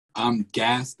I'm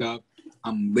gassed up.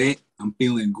 I'm lit. I'm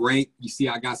feeling great. You see,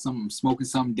 I got something. I'm smoking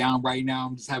something down right now.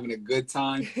 I'm just having a good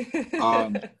time.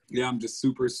 Yeah, I'm just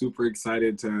super, super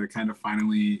excited to kind of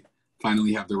finally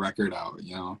have the record out,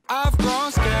 you know. I've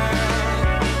grown scared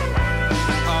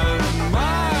of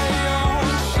my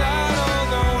own shadow,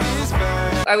 though he's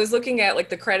bad. I was looking at like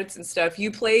the credits and stuff.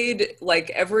 You played like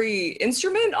every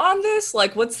instrument on this?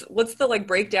 Like what's the like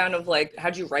breakdown of like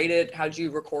how'd you write it? How'd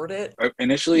you record it?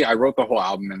 Initially, I wrote the whole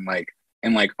album in like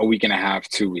a week and a half,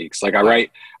 2 weeks. Like I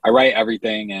write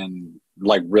everything in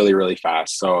like really, really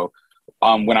fast. So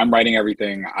when I'm writing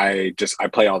everything, I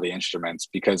play all the instruments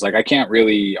because like I can't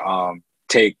really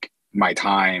take my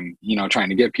time, you know, trying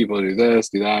to get people to do this,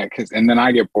 do that, and then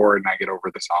I get bored and I get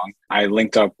over the song. I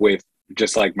linked up with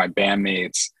just like my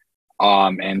bandmates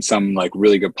and some like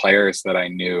really good players that I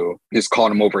knew, just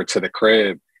called them over to the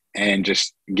crib and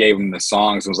just gave them the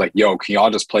songs and was like, yo, can y'all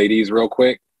just play these real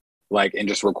quick? Like, and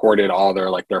just recorded all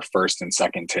their first and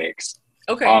second takes.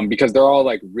 Okay. Because they're all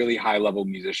like really high level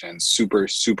musicians, super,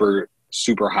 super,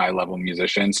 super high level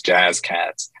musicians, jazz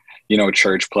cats, you know,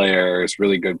 church players,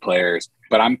 really good players.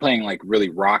 But I'm playing like really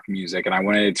rock music and I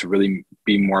wanted it to really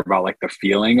be more about like the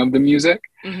feeling of the music.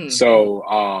 Mm-hmm.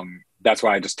 So that's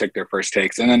why I just took their first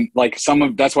takes. And then like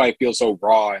that's why it feels so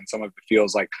raw and some of it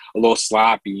feels like a little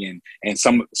sloppy and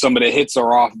some of the hits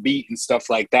are off beat and stuff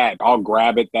like that. I'll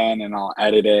grab it then and I'll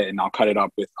edit it and I'll cut it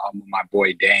up with my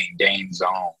boy Dane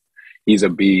Zone. He's a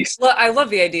beast. Well, I love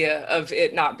the idea of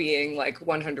it not being like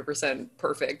 100%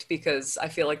 perfect because I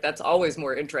feel like that's always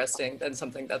more interesting than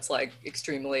something that's like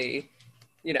extremely,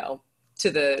 you know,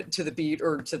 to the beat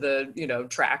or to the, you know,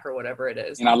 track or whatever it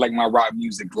is. And I like my rock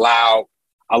music loud.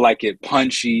 I like it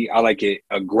punchy. I like it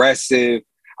aggressive.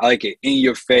 I like it in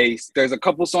your face. There's a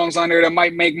couple songs on there that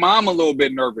might make mom a little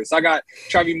bit nervous. I got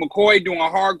Travis McCoy doing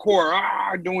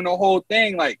hardcore, doing the whole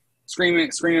thing, like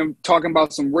screaming, talking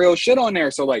about some real shit on there.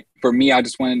 So like for me, I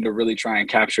just wanted to really try and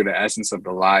capture the essence of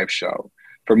the live show.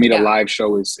 For me, the live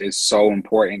show is so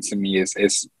important to me.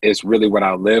 It's really what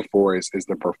I live for is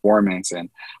the performance, and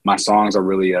my songs are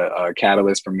really a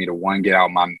catalyst for me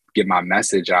to get my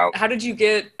message out. How did you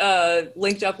get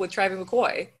linked up with Travis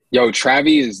McCoy? Yo,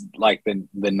 Travis is like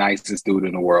the nicest dude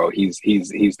in the world. He's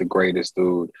the greatest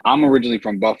dude. I'm originally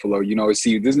from Buffalo. You know,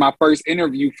 see, this is my first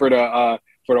interview for the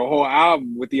whole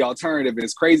album with the alternative.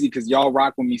 It's crazy because y'all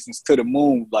rock with me since To the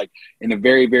Moon, like in the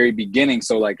very, very beginning.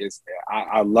 So like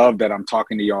I love that I'm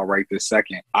talking to y'all right this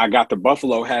second. I got the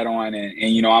Buffalo hat on and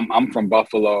you know, I'm from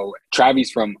Buffalo.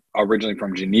 Travis originally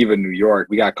from Geneva, New York.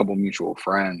 We got a couple mutual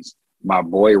friends. My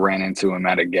boy ran into him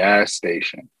at a gas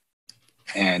station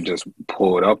and just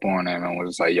pulled up on him and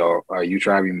was like, yo, are you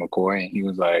Travis McCoy? And he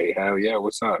was like, hell yeah,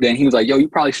 what's up? Then he was like, yo, you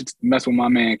probably should mess with my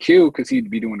man Q because he'd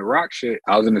be doing the rock shit.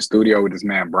 I was in the studio with this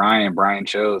man, Brian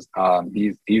Chills.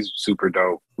 He's super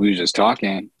dope. We was just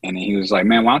talking and he was like,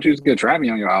 man, why don't you just get Travis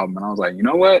on your album? And I was like, you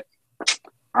know what?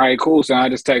 All right, cool. So I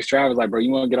just text Travis like, bro, you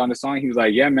want to get on the song? He was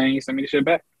like, yeah, man, you send me the shit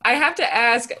back. I have to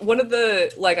ask, one of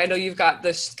the, like, I know you've got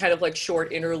this kind of like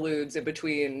short interludes in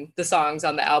between the songs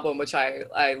on the album, which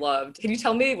I loved. Can you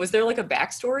tell me, was there like a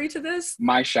backstory to this?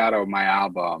 My Shadow, my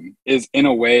album, is in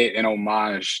a way an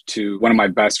homage to one of my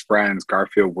best friends,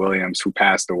 Garfield Williams, who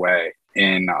passed away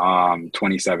in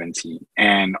 2017.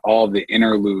 And all the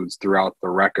interludes throughout the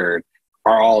record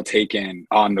are all taken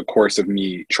on the course of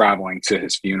me traveling to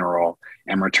his funeral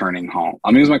and returning home.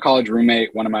 He was my college roommate,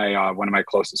 one of my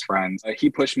closest friends. He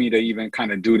pushed me to even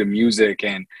kind of do the music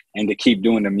and to keep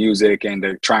doing the music and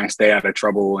to try and stay out of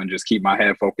trouble and just keep my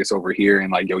head focused over here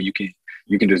and like, yo, you can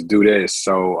just do this.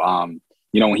 So,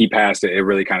 you know, when he passed, it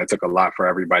really kind of took a lot for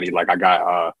everybody. Like I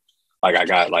got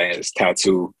his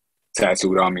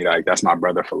tattooed on me, like that's my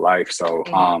brother for life. So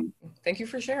thank you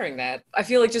for sharing that. I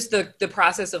feel like just the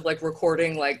process of like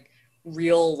recording like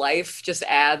real life just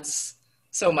adds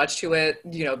so much to it,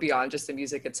 you know, beyond just the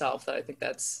music itself, that I think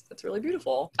that's really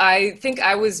beautiful. I think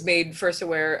I was made first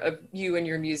aware of you and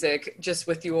your music just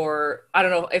with your, I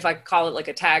don't know if I call it like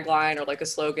a tagline or like a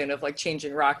slogan of like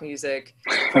changing rock music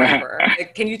forever.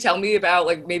 Like, can you tell me about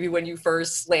like maybe when you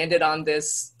first landed on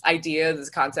this idea, this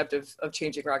concept of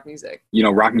changing rock music? You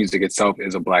know, rock music itself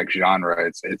is a Black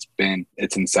genre.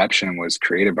 Its inception was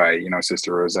created by, you know,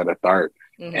 Sister Rosetta Tharpe.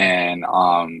 Mm-hmm.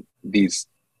 And these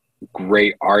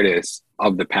great artists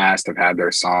of the past have had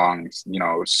their songs, you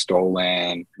know,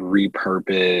 stolen,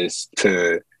 repurposed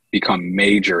to become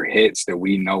major hits that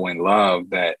we know and love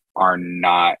that are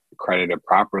not credited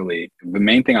properly. The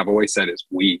main thing I've always said is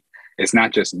we. It's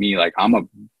not just me. Like, I'm a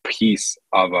piece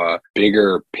of a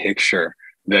bigger picture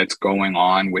that's going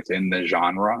on within the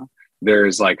genre.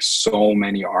 There's like so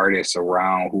many artists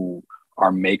around who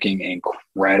are making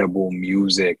incredible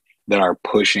music that are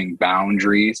pushing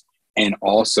boundaries and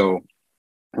also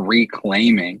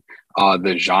reclaiming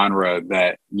the genre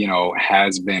that, you know,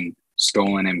 has been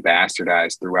stolen and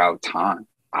bastardized throughout time.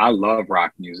 I love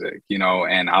rock music, you know,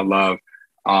 and I love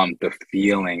the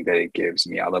feeling that it gives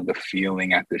me. I love the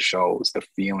feeling at the shows, the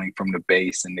feeling from the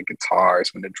bass and the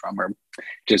guitars when the drummer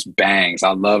just bangs.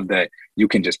 I love that you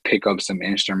can just pick up some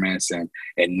instruments and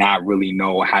not really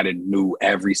know how to do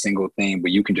every single thing,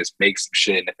 but you can just make some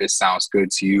shit. And if it sounds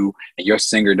good to you, and your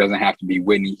singer doesn't have to be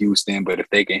Whitney Houston, but if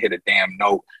they can hit a damn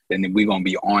note, then we're going to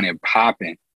be on and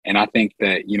popping. And I think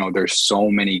that, you know, there's so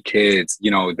many kids,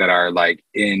 you know, that are like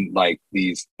in like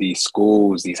these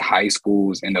schools, these high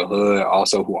schools in the hood,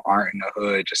 also who aren't in the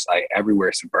hood, just like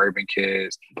everywhere, suburban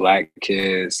kids, Black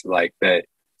kids, like that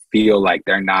feel like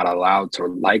they're not allowed to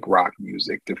like rock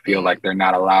music, to feel like they're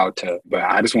not allowed to. But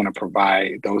I just want to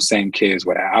provide those same kids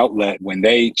with an outlet when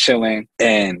they chilling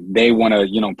and they want to,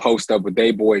 you know, post up with they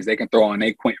boys. They can throw on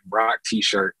a Quinton Brock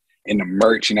t-shirt and the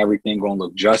merch and everything gonna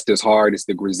look just as hard as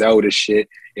the Griselda shit.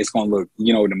 It's gonna look,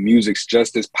 you know, the music's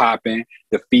just as popping,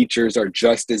 the features are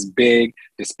just as big,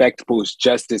 the spectacle is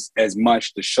just as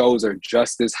much, the shows are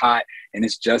just as hot, and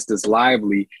it's just as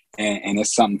lively. And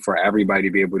it's something for everybody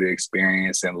to be able to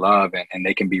experience and love, and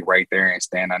they can be right there and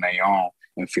stand on their own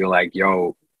and feel like,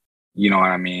 yo, you know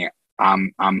what I mean?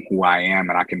 I'm who I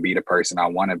am, and I can be the person I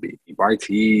want to be.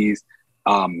 Bartiz,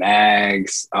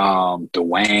 Mags,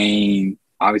 Dwayne,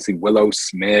 obviously Willow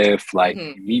Smith, like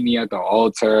Meet Me at the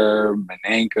Altar,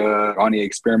 Mananka, on the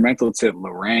experimental tip,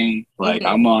 Lorraine. Like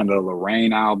I'm on the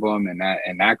Lorraine album, and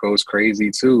that goes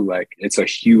crazy too. Like it's a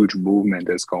huge movement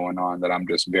that's going on that I'm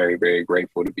just very, very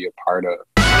grateful to be a part of.